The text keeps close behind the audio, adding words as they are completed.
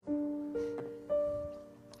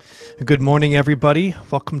Good morning, everybody.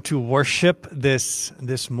 Welcome to worship this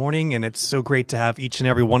morning, and it's so great to have each and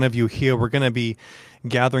every one of you here. We're going to be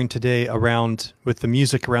gathering today around with the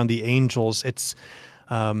music around the angels. It's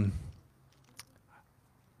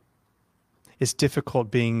difficult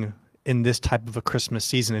being in this type of a Christmas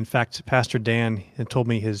season. In fact, Pastor Dan had told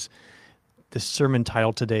me the sermon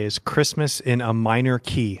title today is Christmas in a Minor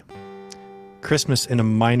Key. Christmas in a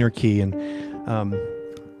Minor Key, and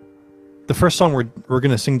the first song we're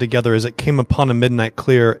going to sing together is It Came Upon a Midnight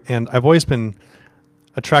Clear, and I've always been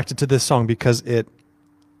attracted to this song because the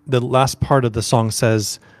last part of the song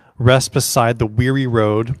says, rest beside the weary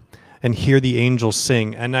road and hear the angels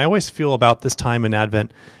sing. And I always feel about this time in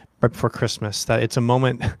Advent, right before Christmas, that it's a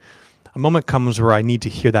moment comes where I need to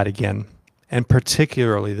hear that again, and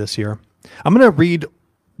particularly this year. I'm going to read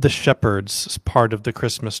the shepherds part of the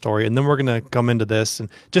Christmas story, and then we're going to come into this. And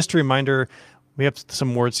just a reminder, we have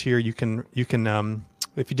some words here. You can if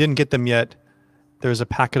you didn't get them yet, there's a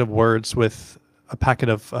packet of words with a packet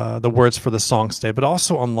of the words for the songs today, but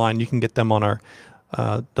also online you can get them on our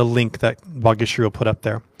the link that Wagishiro put up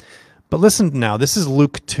there. But listen now, this is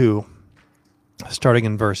Luke 2, starting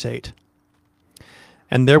in verse 8.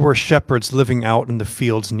 And there were shepherds living out in the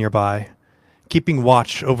fields nearby, keeping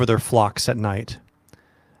watch over their flocks at night.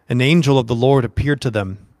 An angel of the Lord appeared to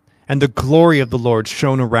them, and the glory of the Lord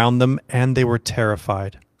shone around them, and they were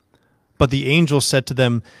terrified. But the angel said to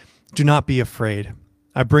them, do not be afraid.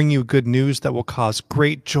 I bring you good news that will cause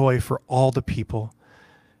great joy for all the people.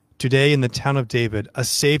 Today in the town of David, a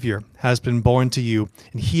Savior has been born to you,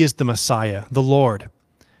 and he is the Messiah, the Lord.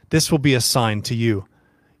 This will be a sign to you.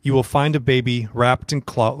 You will find a baby wrapped in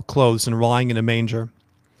clothes and lying in a manger.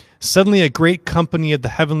 Suddenly a great company of the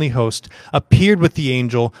heavenly host appeared with the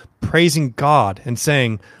angel, praising God and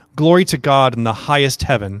saying, glory to God in the highest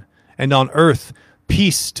heaven, and on earth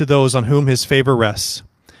peace to those on whom his favor rests.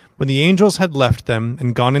 When the angels had left them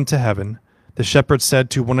and gone into heaven, the shepherds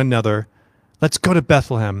said to one another, let's go to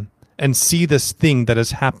Bethlehem and see this thing that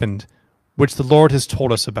has happened, which the Lord has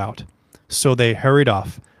told us about. So they hurried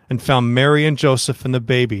off and found Mary and Joseph and the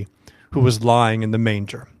baby, who was lying in the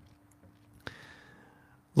manger.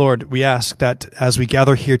 Lord, we ask that as we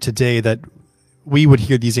gather here today, that we would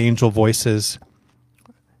hear these angel voices,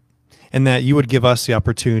 and that you would give us the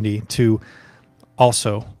opportunity to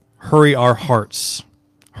also hurry our hearts,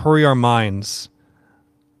 hurry our minds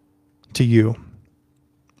to you.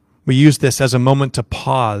 We use this as a moment to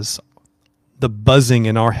pause the buzzing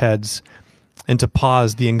in our heads and to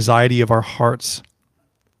pause the anxiety of our hearts.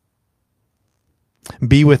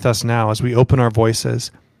 Be with us now as we open our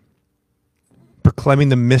voices, proclaiming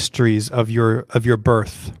the mysteries of your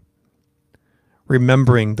birth,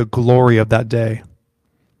 remembering the glory of that day.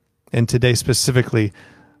 And today specifically,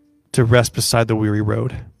 to rest beside the weary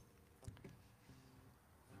road.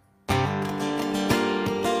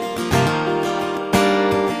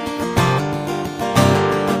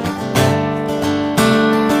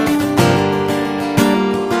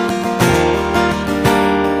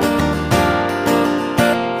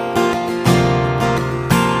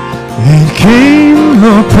 It came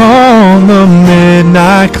upon the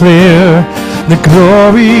midnight clear, the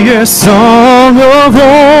glorious song of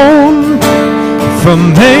old,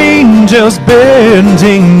 from angels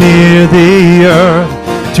bending near the earth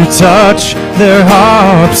to touch their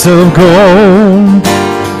harps of gold.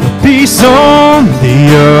 Peace on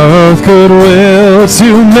the earth, goodwill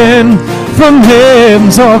to men, from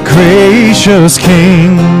heaven's all gracious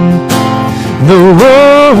King. The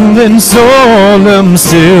world in solemn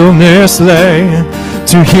stillness lay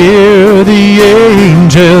to hear the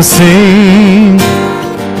angels sing.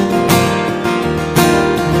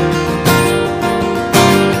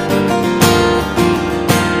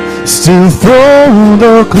 Still through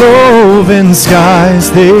the cloven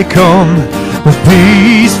skies they come, with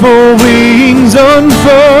peaceful wings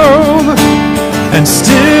unfurled, and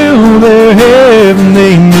still their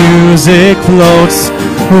heavenly music floats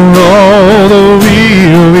for all the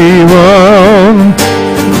weary world.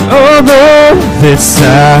 Above its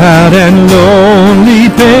sad and lonely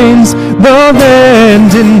pains, the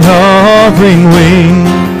land in hovering wing,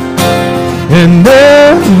 and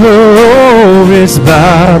ever o'er its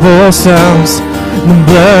Bible sounds the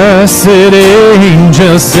blessed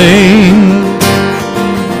angels sing.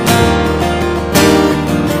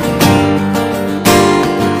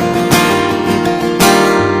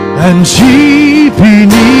 And she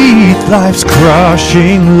beneath life's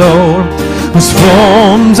crushing load, whose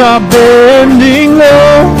forms are bending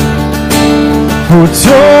low, who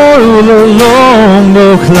toil along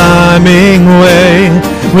the climbing way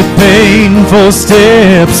with painful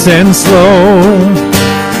steps and slow.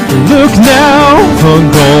 Look now for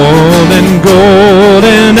and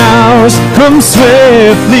golden hours come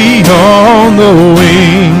swiftly on the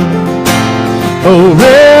wing. Oh,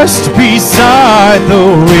 rest beside the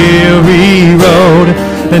weary road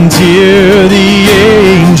and hear the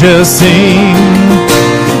angels sing.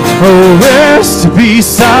 Oh, rest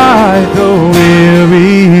beside the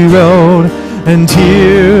weary road and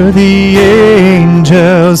hear the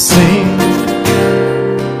angels sing.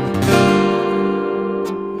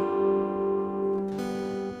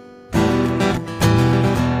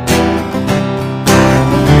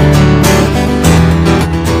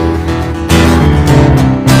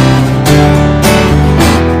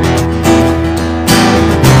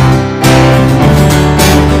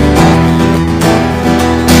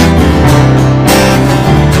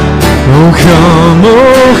 Come,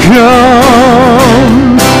 oh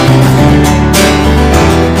come,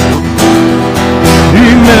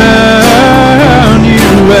 Emmanuel.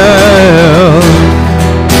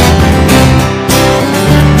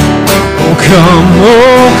 Oh come,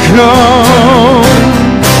 oh come,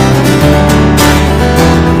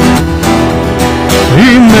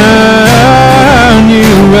 Emmanuel.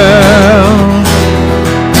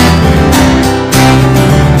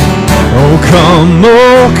 Oh come,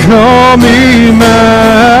 Emmanuel,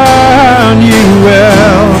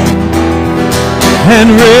 and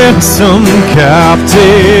ransom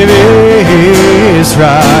captive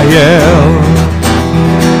Israel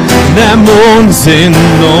that mourns in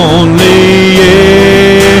lonely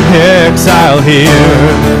exile here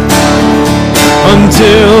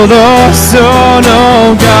until the Son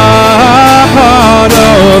of God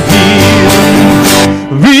appear.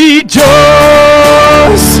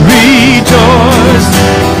 Rejoice, rejoice,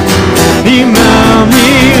 Emmanuel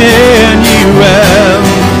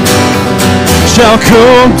shall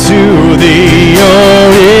come to thee,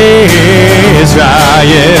 O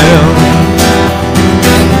Israel.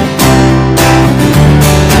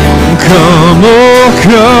 Come, oh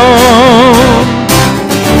come,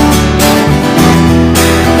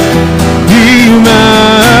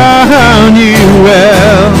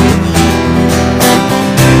 Emmanuel.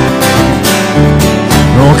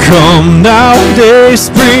 Oh, come thou day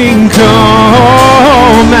spring,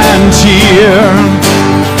 come and cheer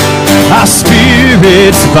our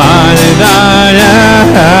spirits by thine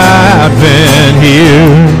advent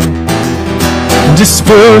here.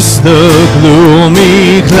 Disperse the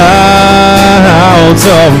gloomy clouds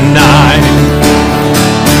of night,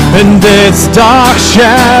 and death's dark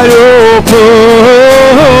shadow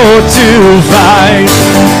put to flight.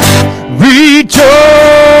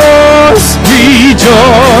 Rejoice,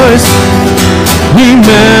 rejoice,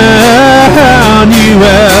 Emmanuel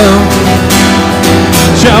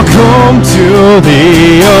shall come to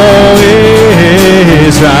thee, O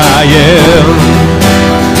Israel.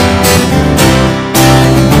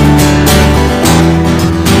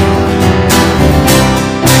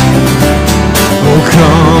 Oh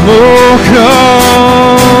come,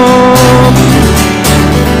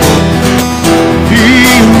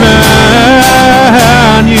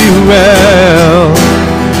 Emmanuel.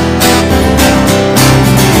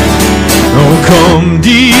 Oh come,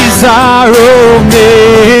 desire of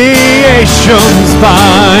nations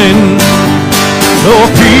bind, oh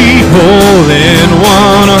people in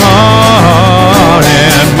one heart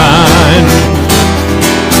and mind.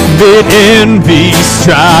 Bid envy,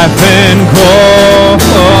 strife, and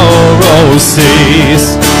quarrel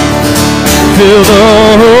cease. Fill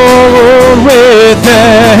the whole world with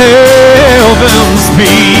heaven's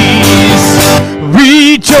peace.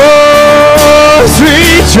 Rejoice,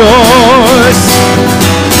 rejoice,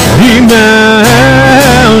 Emmanuel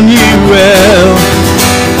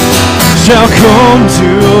shall come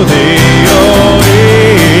to thee, O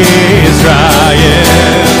Israel.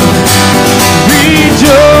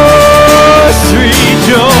 Rejoice,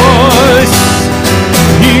 rejoice,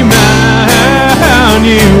 Emmanuel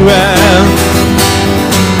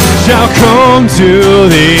shall come to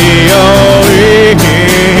thee, O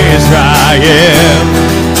Israel.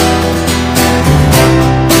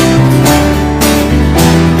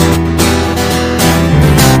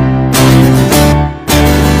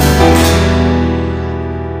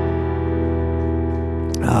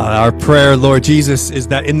 Our prayer, Lord Jesus, is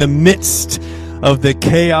that in the midst of the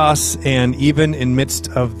chaos and even in midst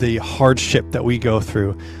of the hardship that we go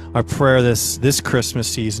through, our prayer this Christmas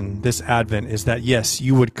season, this Advent, is that, yes,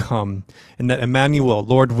 you would come, and that Emmanuel,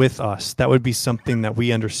 Lord with us, that would be something that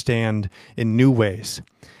we understand in new ways.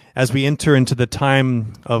 As we enter into the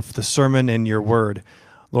time of the sermon and your word,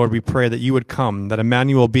 Lord, we pray that you would come, that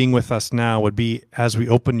Emmanuel being with us now would be as we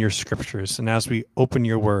open your scriptures and as we open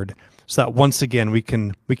your word, so that once again we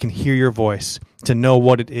can hear your voice, to know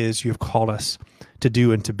what it is you've called us to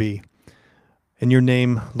do and to be. In your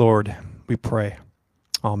name, Lord, we pray.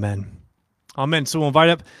 Amen. Amen. So we'll invite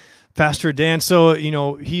up Pastor Dan. So,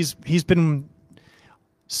 he's been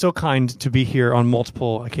so kind to be here on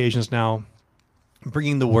multiple occasions now,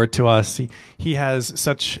 bringing the word to us. He has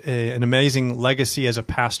such an amazing legacy as a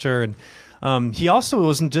pastor, and he also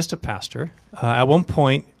wasn't just a pastor. At one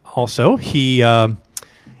point, also, he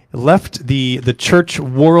left the church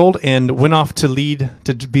world and went off to be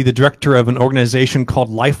the director of an organization called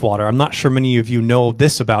Lifewater. I'm not sure many of you know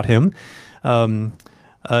this about him.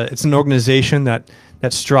 It's an organization that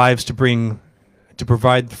strives to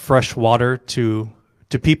provide fresh water to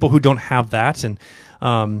people who don't have that. And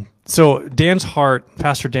so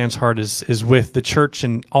Pastor Dan's heart is with the church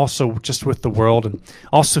and also just with the world. And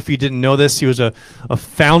also, if you didn't know this, he was a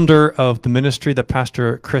founder of the ministry that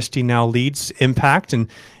Pastor Christie now leads, Impact,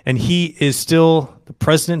 and he is still the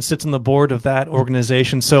president, sits on the board of that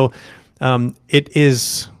organization. So it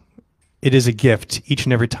is a gift each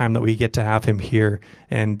and every time that we get to have him here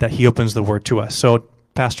and that he opens the word to us. So,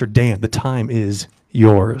 Pastor Dan, the time is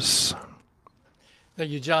yours. Thank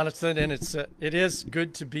you, Jonathan, and it is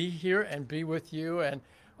good to be here and be with you. And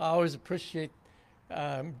I always appreciate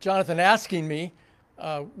Jonathan asking me.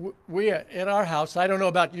 We at our house, I don't know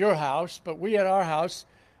about your house, but we at our house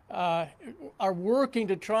are working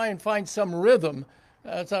to try and find some rhythm.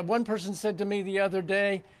 So one person said to me the other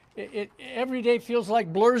day, every day feels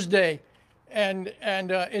like Blur's Day, and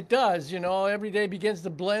it does. Every day begins to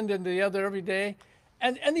blend into the other every day.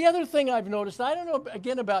 And the other thing I've noticed, I don't know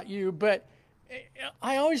again about you, but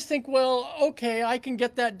I always think, well, okay, I can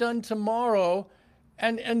get that done tomorrow,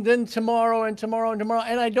 and then tomorrow and tomorrow and tomorrow,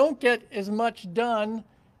 and I don't get as much done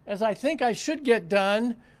as I think I should get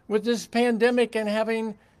done with this pandemic and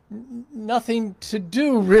having nothing to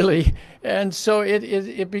do, really. And so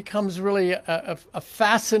it becomes really a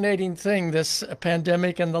fascinating thing, this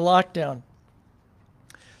pandemic and the lockdown.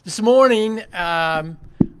 This morning,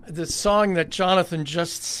 the song that Jonathan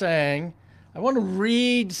just sang, I want to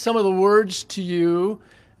read some of the words to you,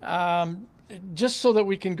 just so that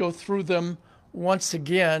we can go through them once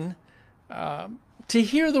again, to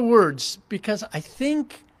hear the words, because I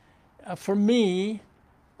think, for me,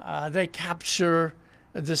 they capture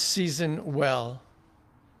this season well.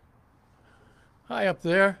 Hi up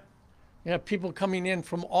there. You have people coming in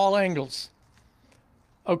from all angles.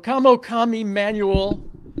 O come, Emmanuel,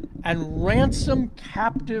 and ransom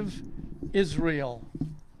captive Israel,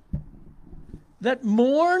 that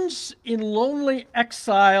mourns in lonely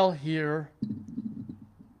exile here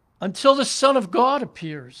until the Son of God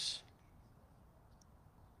appears.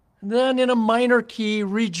 And then in a minor key,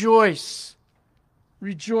 rejoice.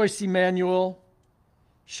 Rejoice, Emmanuel,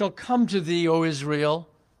 shall come to thee, O Israel.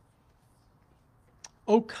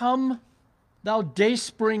 O come, thou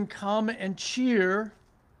dayspring, come and cheer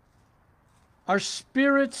our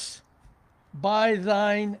spirits by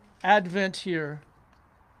thine advent here.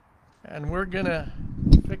 And we're going to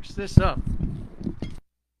fix this up.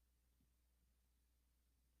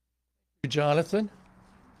 Jonathan.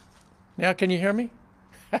 Now can you hear me?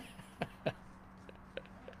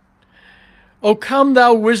 O come,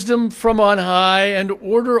 thou wisdom from on high, and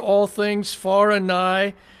order all things far and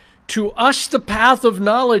nigh. To us the path of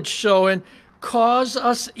knowledge show, and cause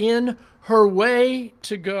us in her way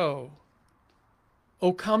to go.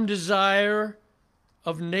 O come, desire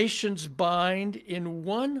of nations bind in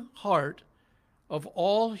one heart of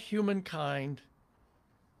all humankind.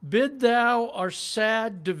 Bid thou our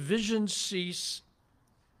sad divisions cease,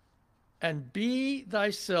 and be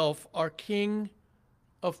thyself our King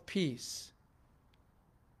of peace.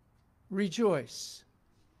 Rejoice,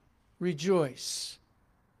 rejoice,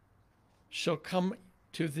 shall come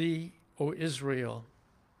to thee, O Israel.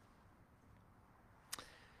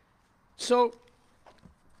 So,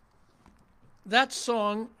 that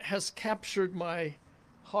song has captured my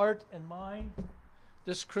heart and mind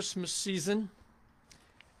this Christmas season,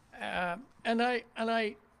 and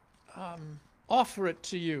I offer it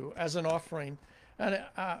to you as an offering. And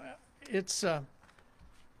it's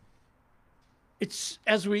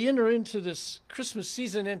as we enter into this Christmas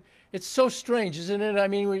season, and it's so strange, isn't it? I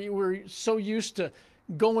mean, we're so used to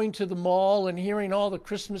going to the mall and hearing all the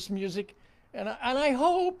Christmas music, and I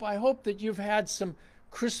hope that you've had some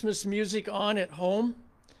Christmas music on at home.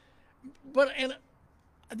 But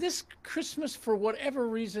this Christmas, for whatever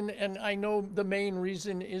reason, and I know the main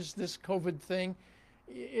reason is this COVID thing,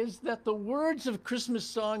 is that the words of Christmas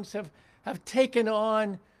songs have taken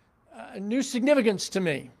on new significance to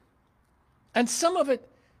me. And some of it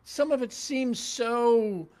seems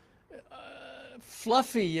so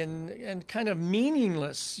fluffy and kind of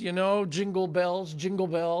meaningless, jingle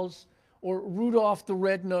bells, or Rudolph the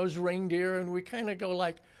Red-Nosed Reindeer, and we kind of go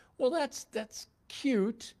like, well, that's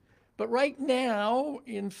cute, but right now,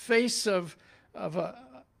 in face of a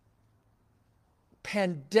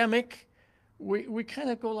pandemic, we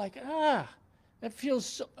kind of go like, that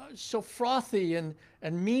feels so frothy and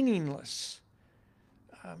meaningless.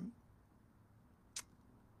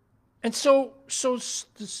 And so the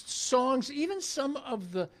songs, even some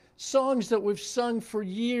of the songs that we've sung for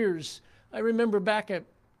years, I remember back at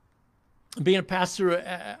being a pastor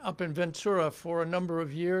up in Ventura for a number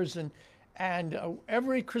of years, and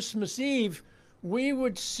every Christmas Eve we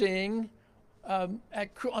would sing. On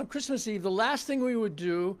Christmas Eve, the last thing we would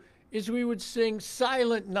do is we would sing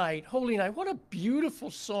Silent Night, Holy Night. What a beautiful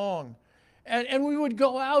song. And we would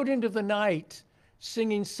go out into the night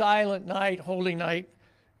singing Silent Night, Holy Night.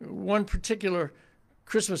 One particular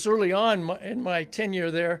Christmas early on in my tenure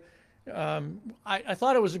there, I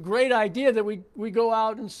thought it was a great idea that we go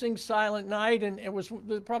out and sing Silent Night, and it was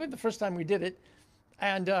probably the first time we did it.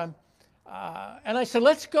 And I said,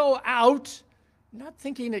 let's go out, not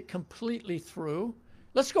thinking it completely through.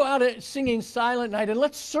 Let's go out singing Silent Night, and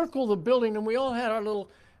let's circle the building. And we all had our little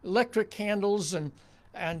electric candles, and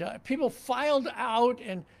people filed out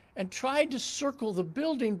and tried to circle the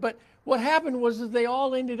building. But what happened was that they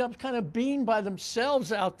all ended up kind of being by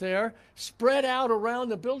themselves out there, spread out around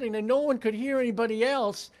the building, and no one could hear anybody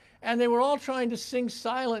else. And they were all trying to sing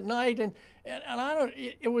Silent Night, and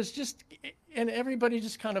it was just, and everybody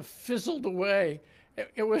just kind of fizzled away.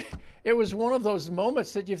 It was one of those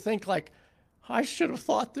moments that you think like, I should have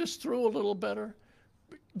thought this through a little better.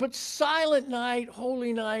 But Silent Night,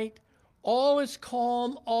 Holy Night, all is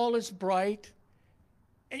calm, all is bright.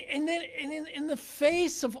 And then in the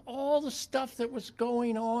face of all the stuff that was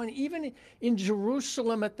going on, even in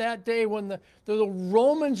Jerusalem at that day when the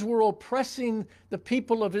Romans were oppressing the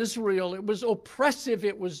people of Israel, it was oppressive,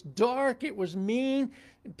 it was dark, it was mean.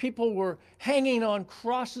 People were hanging on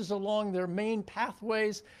crosses along their main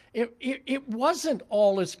pathways. It wasn't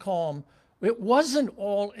all as calm. It wasn't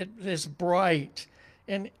all as bright.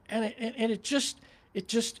 And it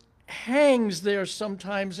just hangs there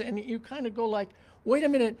sometimes, and you kind of go like, wait a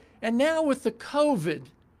minute. And now with the COVID,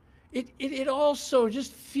 it also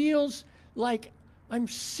just feels like I'm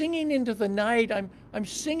singing into the night. I'm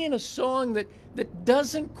singing a song that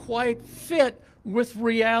doesn't quite fit with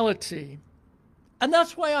reality. And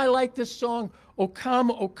that's why I like this song, O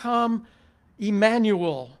Come,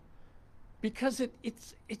 Emmanuel, because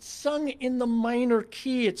it's sung in the minor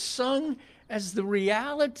key. It's sung as the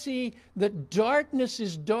reality that darkness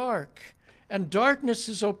is dark and darkness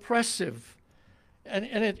is oppressive. And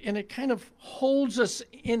it kind of holds us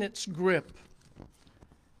in its grip.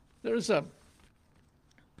 There's a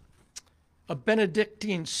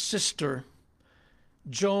Benedictine sister,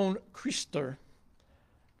 Joan Christer,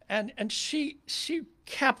 and she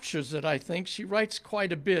captures it, I think. She writes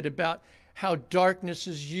quite a bit about how darkness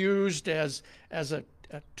is used as a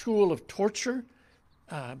tool of torture,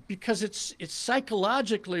 because it's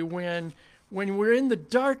psychologically when we're in the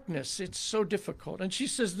darkness, it's so difficult. And she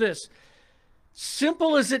says this: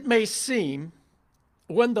 simple as it may seem,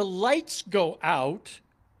 when the lights go out,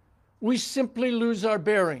 we simply lose our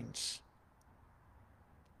bearings.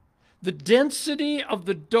 The density of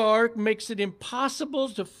the dark makes it impossible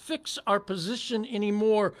to fix our position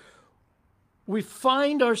anymore. We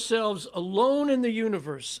find ourselves alone in the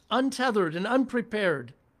universe, untethered and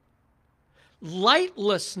unprepared.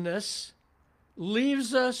 Lightlessness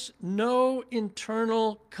leaves us no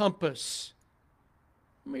internal compass.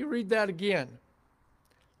 Let me read that again.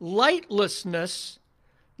 Lightlessness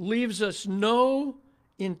leaves us no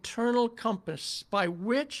internal compass by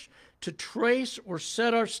which to trace or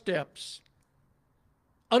set our steps.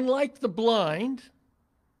 Unlike the blind,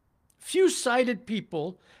 few sighted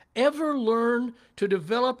people ever learn to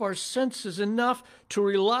develop our senses enough to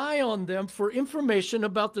rely on them for information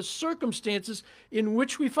about the circumstances in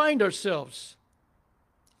which we find ourselves.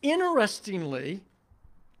 Interestingly,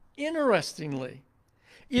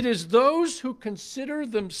 it is those who consider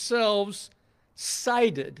themselves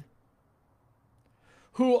sighted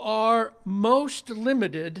who are most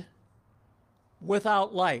limited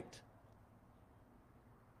without light.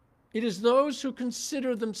 It is those who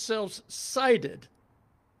consider themselves sighted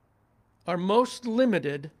are most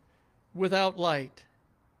limited without light.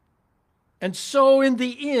 And so in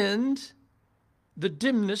the end, the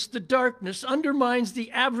dimness, the darkness undermines the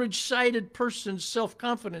average sighted person's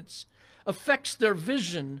self-confidence, affects their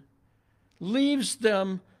vision, leaves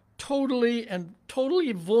them totally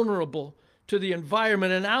vulnerable to the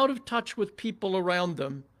environment and out of touch with people around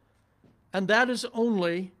them. And that is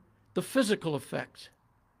only the physical effect.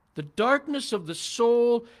 The darkness of the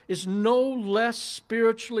soul is no less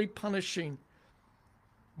spiritually punishing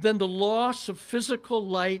than the loss of physical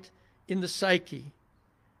light in the psyche.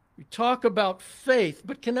 We talk about faith,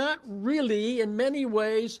 but cannot really, in many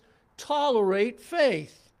ways, tolerate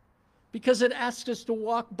faith because it asks us to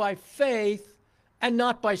walk by faith and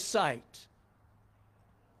not by sight.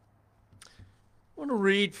 I want to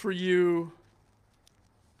read for you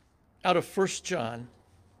out of 1 John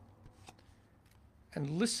and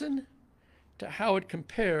listen to how it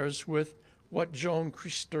compares with what Joan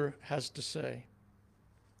Christer has to say.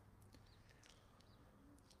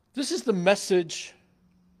 This is the message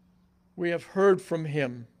we have heard from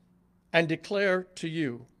him and declare to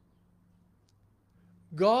you.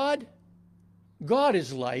 God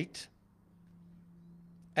is light,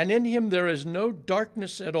 and in him there is no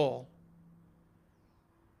darkness at all.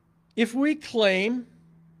 If we claim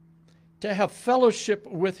to have fellowship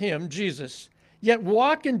with him, Jesus, yet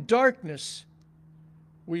walk in darkness,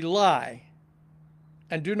 we lie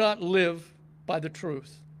and do not live by the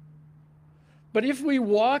truth. But if we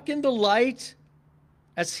walk in the light,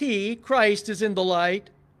 as he, Christ, is in the light,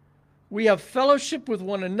 we have fellowship with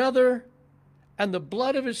one another, and the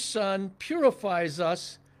blood of his Son purifies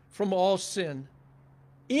us from all sin.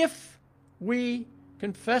 If we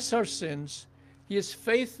confess our sins, he is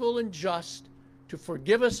faithful and just to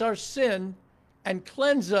forgive us our sin and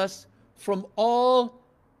cleanse us from all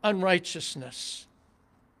unrighteousness.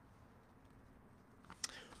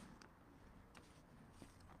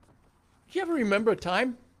 Do you ever remember a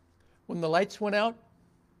time when the lights went out?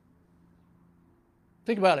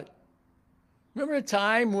 Think about it. Remember a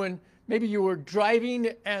time when maybe you were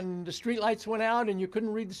driving and the street lights went out and you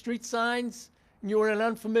couldn't read the street signs and you were in an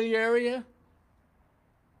unfamiliar area?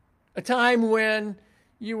 A time when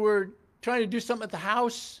you were trying to do something at the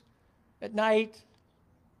house at night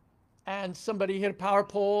and somebody hit a power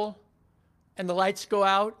pole and the lights go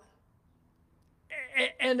out?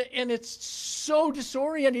 And it's so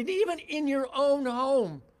disorienting, even in your own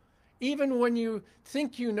home, even when you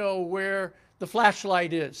think you know where the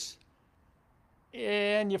flashlight is.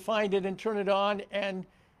 And you find it and turn it on and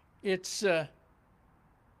it's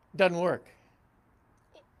doesn't work.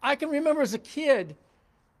 I can remember as a kid,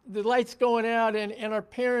 the lights going out and our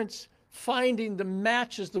parents finding the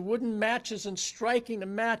matches, the wooden matches, and striking the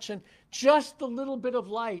match and just a little bit of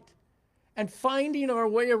light and finding our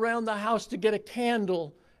way around the house to get a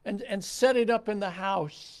candle and set it up in the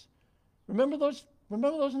house. Remember those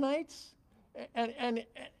nights? And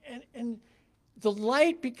the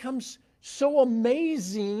light becomes so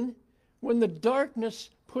amazing when the darkness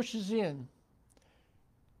pushes in.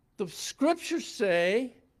 The scriptures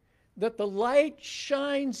say that the light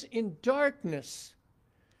shines in darkness,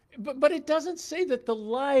 but it doesn't say that the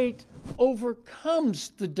light overcomes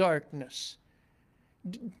the darkness.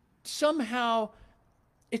 Somehow,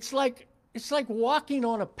 it's like walking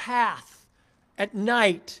on a path at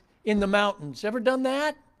night in the mountains. Ever done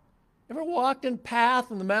that? Ever walked in a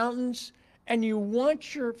path in the mountains and you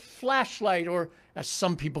want your flashlight, or as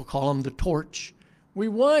some people call them, the torch. We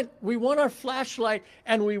want our flashlight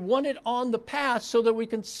and we want it on the path so that we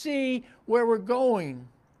can see where we're going.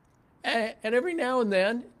 And every now and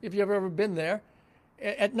then, if you've ever been there,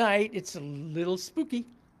 at night, it's a little spooky.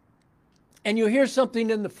 And you hear something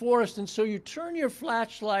in the forest, and so you turn your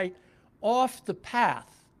flashlight off the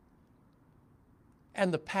path,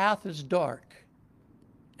 and the path is dark,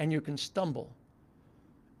 and you can stumble.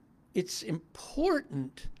 It's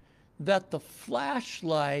important that the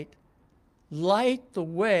flashlight light the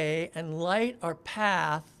way and light our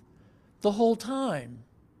path the whole time.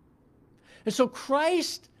 And so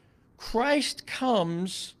Christ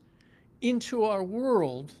comes into our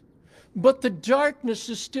world, but the darkness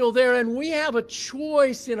is still there, and we have a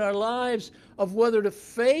choice in our lives of whether to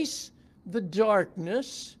face the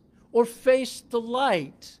darkness or face the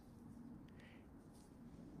light.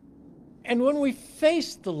 And when we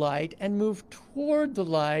face the light and move toward the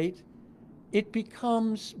light, it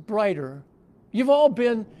becomes brighter. You've all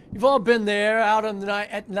been there out on the night,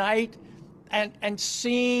 at night and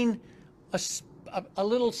seen a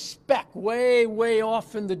little speck way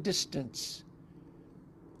off in the distance.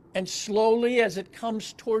 And slowly, as it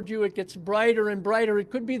comes toward you, it gets brighter and brighter. It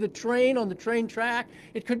could be the train on the train track.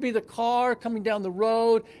 It could be the car coming down the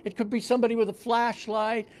road. It could be somebody with a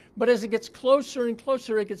flashlight. But as it gets closer and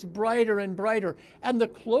closer, it gets brighter and brighter. And the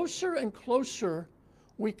closer and closer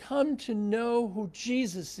we come to know who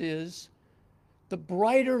Jesus is, the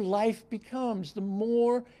brighter life becomes, the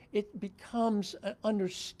more it becomes an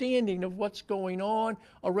understanding of what's going on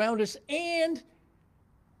around us. And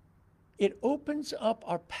it opens up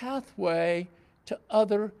our pathway to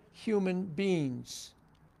other human beings.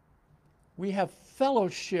 We have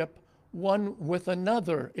fellowship one with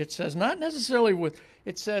another. It says not necessarily with,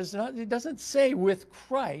 it doesn't say with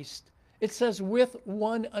Christ. It says with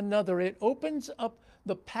one another. It opens up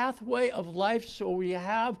the pathway of life so we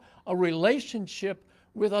have a relationship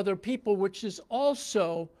with other people, which is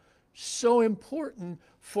also so important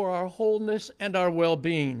for our wholeness and our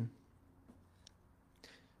well-being.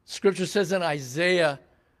 Scripture says in Isaiah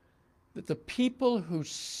that the people who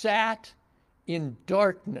sat in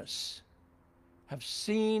darkness have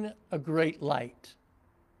seen a great light.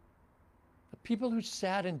 The people who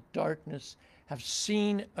sat in darkness have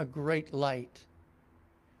seen a great light.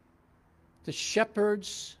 The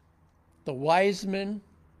shepherds, the wise men,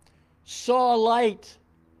 saw a light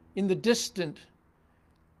in the distant.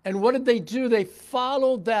 And what did they do? They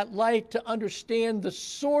followed that light to understand the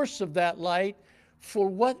source of that light for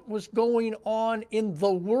what was going on in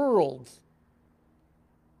the world.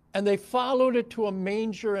 And they followed it to a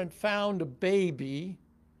manger and found a baby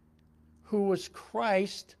who was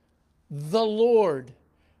Christ the Lord.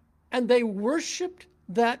 And they worshiped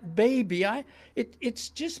that baby. It's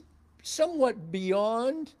just somewhat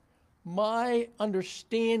beyond my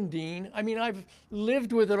understanding. I mean, I've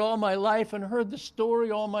lived with it all my life and heard the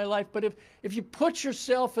story all my life. But if you put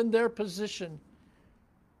yourself in their position,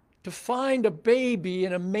 to find a baby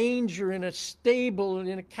in a manger, in a stable,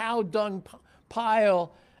 in a cow dung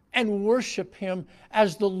pile, and worship him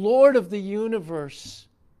as the Lord of the universe.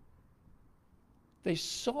 They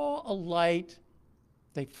saw a light,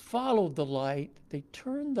 they followed the light, they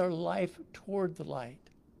turned their life toward the light.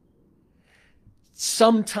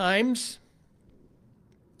 Sometimes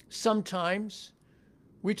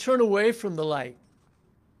we turn away from the light.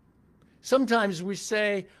 Sometimes we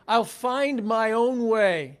say, I'll find my own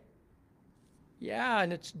way. Yeah,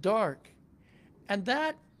 and it's dark. And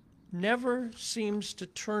that never seems to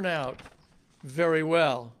turn out very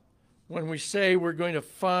well when we say we're going to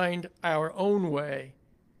find our own way.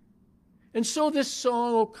 And so this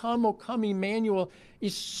song, O Come, Emmanuel,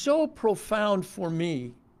 is so profound for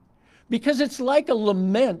me because it's like a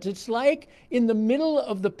lament. It's like in the middle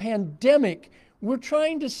of the pandemic, we're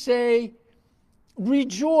trying to say,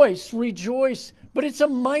 rejoice, rejoice, but it's a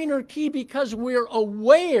minor key because we're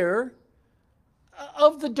aware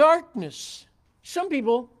of the darkness. Some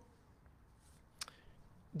people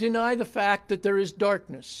deny the fact that there is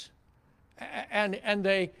darkness, and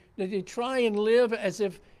they try and live as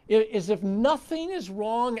if nothing is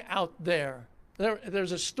wrong out there.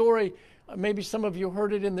 There's a story, maybe some of you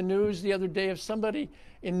heard it in the news the other day, of somebody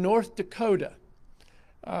in North Dakota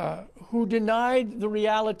who denied the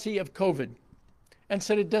reality of COVID and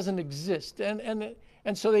said it doesn't exist.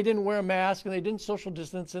 And so they didn't wear a mask, and they didn't social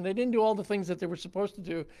distance, and they didn't do all the things that they were supposed to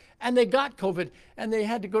do. And they got COVID, and they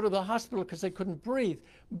had to go to the hospital because they couldn't breathe.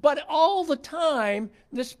 But all the time,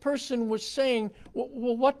 this person was saying,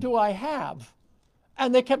 well, what do I have?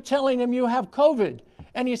 And they kept telling him, you have COVID.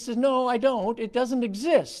 And he says, no, I don't. It doesn't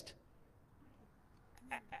exist.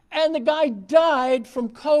 And the guy died from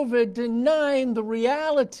COVID, denying the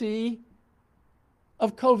reality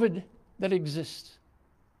of COVID that exists.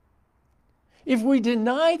 If we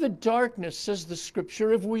deny the darkness, says the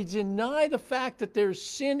Scripture, if we deny the fact that there's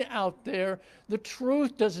sin out there, the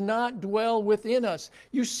truth does not dwell within us.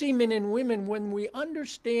 You see, men and women, when we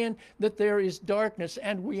understand that there is darkness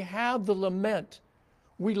and we have the lament,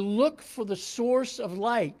 we look for the source of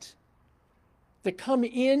light that come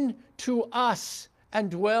in to us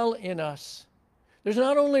and dwell in us. There's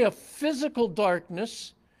not only a physical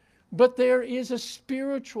darkness, but there is a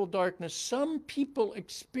spiritual darkness. Some people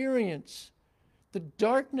experience the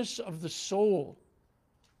darkness of the soul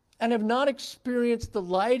and have not experienced the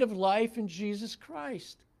light of life in Jesus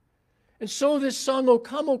Christ. And so this song, O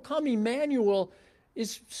Come, Emmanuel,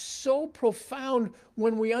 is so profound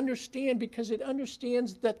when we understand, because it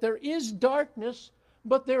understands that there is darkness,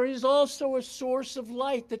 but there is also a source of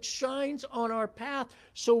light that shines on our path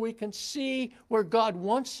so we can see where God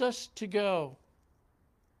wants us to go.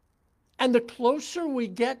 And the closer we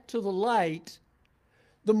get to the light,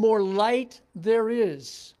 the more light there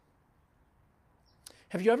is.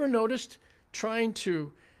 Have you ever noticed trying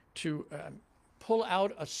to pull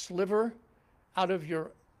out a sliver out of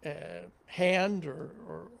your hand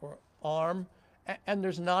or arm, and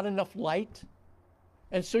there's not enough light?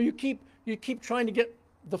 And so you keep trying to get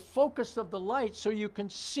the focus of the light so you can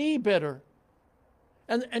see better.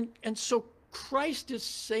 And so Christ is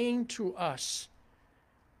saying to us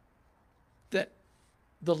that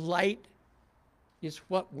the light is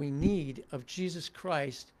what we need of Jesus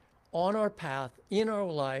Christ on our path, in our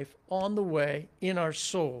life, on the way, in our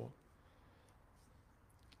soul.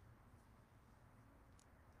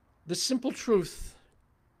 The simple truth,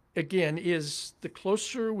 again, is the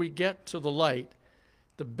closer we get to the light,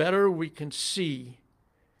 the better we can see,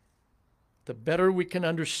 the better we can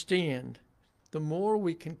understand, the more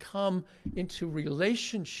we can come into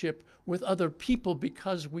relationship with other people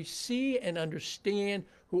because we see and understand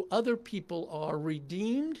who other people are,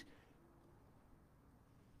 redeemed,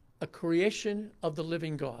 a creation of the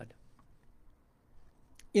living God.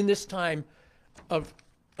 In this time of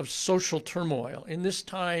social turmoil, in this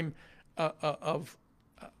time of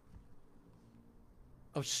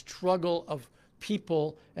struggle of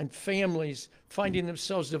people and families finding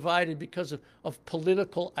themselves divided because of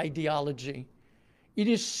political ideology, it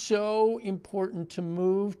is so important to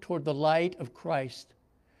move toward the light of Christ,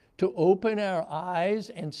 to open our eyes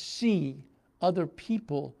and see other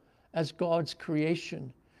people as God's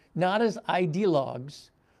creation, not as ideologues,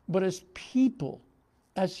 but as people,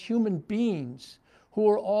 as human beings who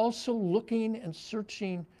are also looking and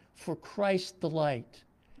searching for Christ the light.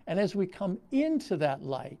 And as we come into that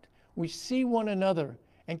light, we see one another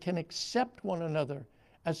and can accept one another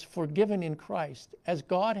as forgiven in Christ, as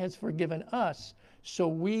God has forgiven us, so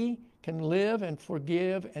we can live and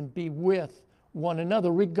forgive and be with one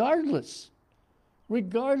another, regardless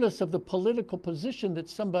of the political position that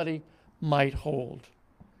somebody might hold.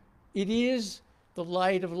 It is the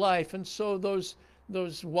light of life. And so those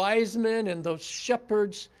wise men and those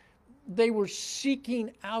shepherds, they were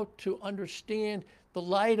seeking out to understand the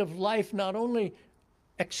light of life, not only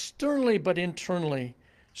externally but internally,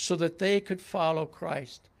 so that they could follow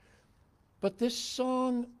Christ. But this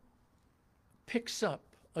song picks up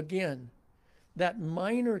again that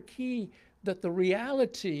minor key, that the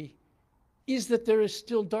reality is that there is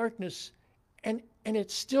still darkness, and it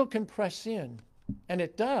still can press in, and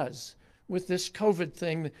it does with this COVID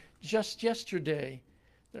thing. Just yesterday,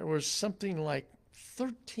 there was something like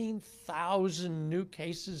 13,000 new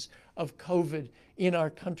cases of COVID in our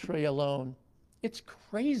country alone. It's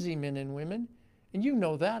crazy, men and women, and you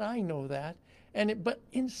know that, I know that. But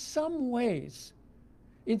in some ways,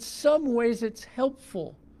 it's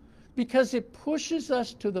helpful because it pushes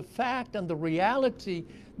us to the fact and the reality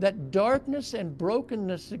that darkness and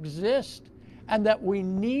brokenness exist and that we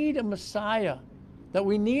need a Messiah, that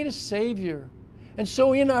we need a Savior. And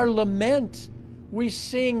so in our lament, we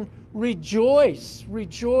sing, "Rejoice,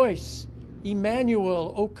 rejoice,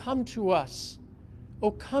 Emmanuel, O come to us,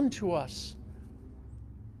 O come to us."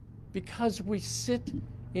 Because we sit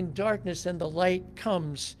in darkness and the light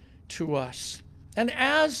comes to us. And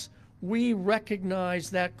as we recognize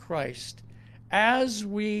that Christ, as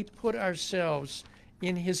we put ourselves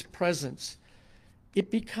in his presence, it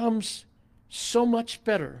becomes so much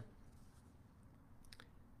better.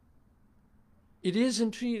 It is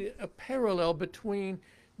indeed a parallel between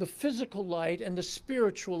the physical light and the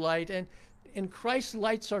spiritual light, and Christ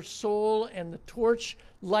lights our soul and the torch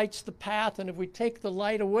lights the path, and if we take the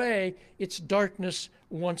light away, it's darkness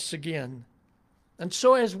once again. And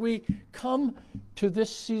so as we come to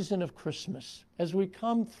this season of Christmas, as we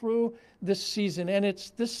come through this season, and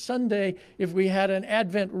it's this Sunday, if we had an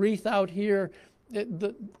Advent wreath out here, it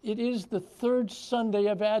is the third Sunday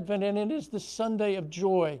of Advent, and it is the Sunday of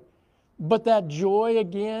joy. But that joy,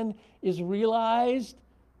 again, is realized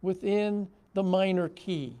within the minor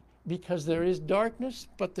key, because there is darkness,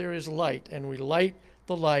 but there is light, and we light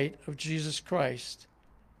the light of Jesus Christ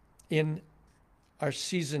in our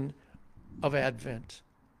season of Advent.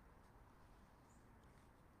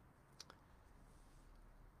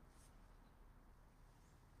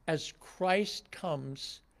 As Christ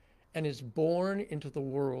comes and is born into the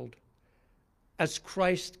world, as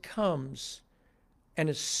Christ comes and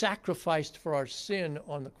is sacrificed for our sin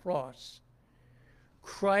on the cross,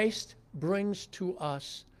 Christ brings to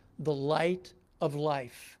us the light of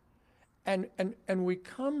life. And we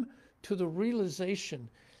come to the realization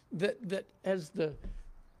that as the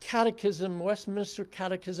Catechism, Westminster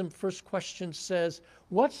Catechism, first question says,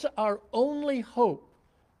 what's our only hope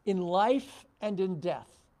in life and in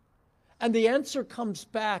death? And the answer comes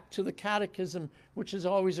back to the Catechism, which is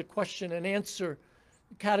always a question and answer.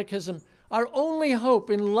 Catechism, our only hope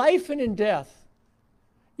in life and in death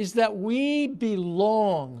is that we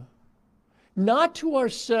belong not to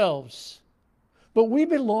ourselves, but we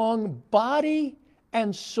belong body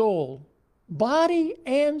and soul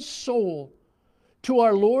to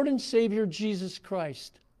our Lord and Savior Jesus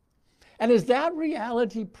Christ. And as that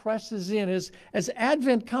reality presses in, as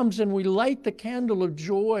Advent comes and we light the candle of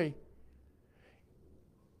joy,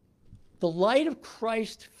 The light of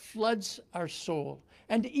Christ floods our soul.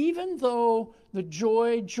 And even though the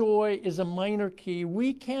joy is a minor key,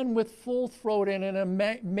 we can with full throat and in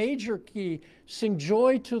a major key sing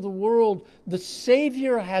joy to the world. The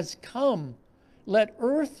Savior has come. Let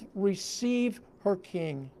earth receive her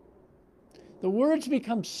King. The words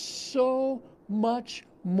become so much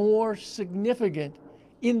more significant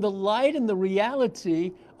in the light and the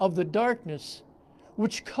reality of the darkness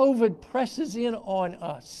which COVID presses in on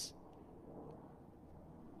us.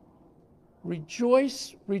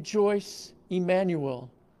 Rejoice, rejoice,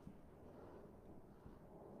 Emmanuel.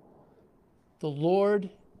 The Lord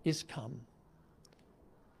is come.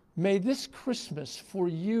 May this Christmas for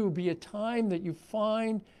you be a time that you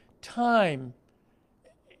find time,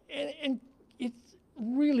 and it's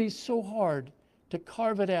really so hard to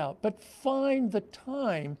carve it out, but find the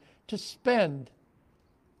time to spend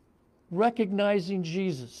recognizing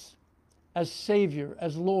Jesus as Savior,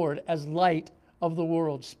 as Lord, as light of the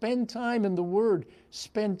world. Spend time in the Word,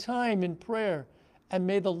 spend time in prayer, and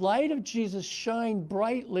may the light of Jesus shine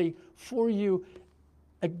brightly for you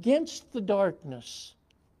against the darkness.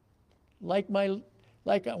 Like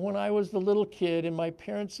when I was the little kid and my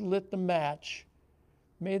parents lit the match,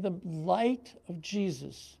 may the light of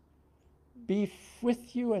Jesus be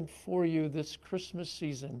with you and for you this Christmas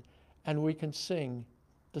season, and we can sing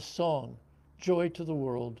the song, Joy to the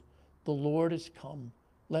World, the Lord is come.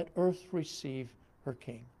 Let earth receive her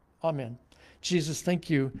King. Amen. Jesus, thank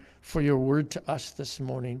you for your word to us this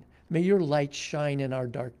morning. May your light shine in our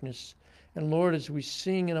darkness. And Lord, as we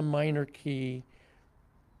sing in a minor key,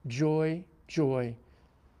 joy, joy,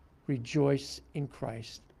 rejoice in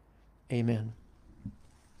Christ. Amen.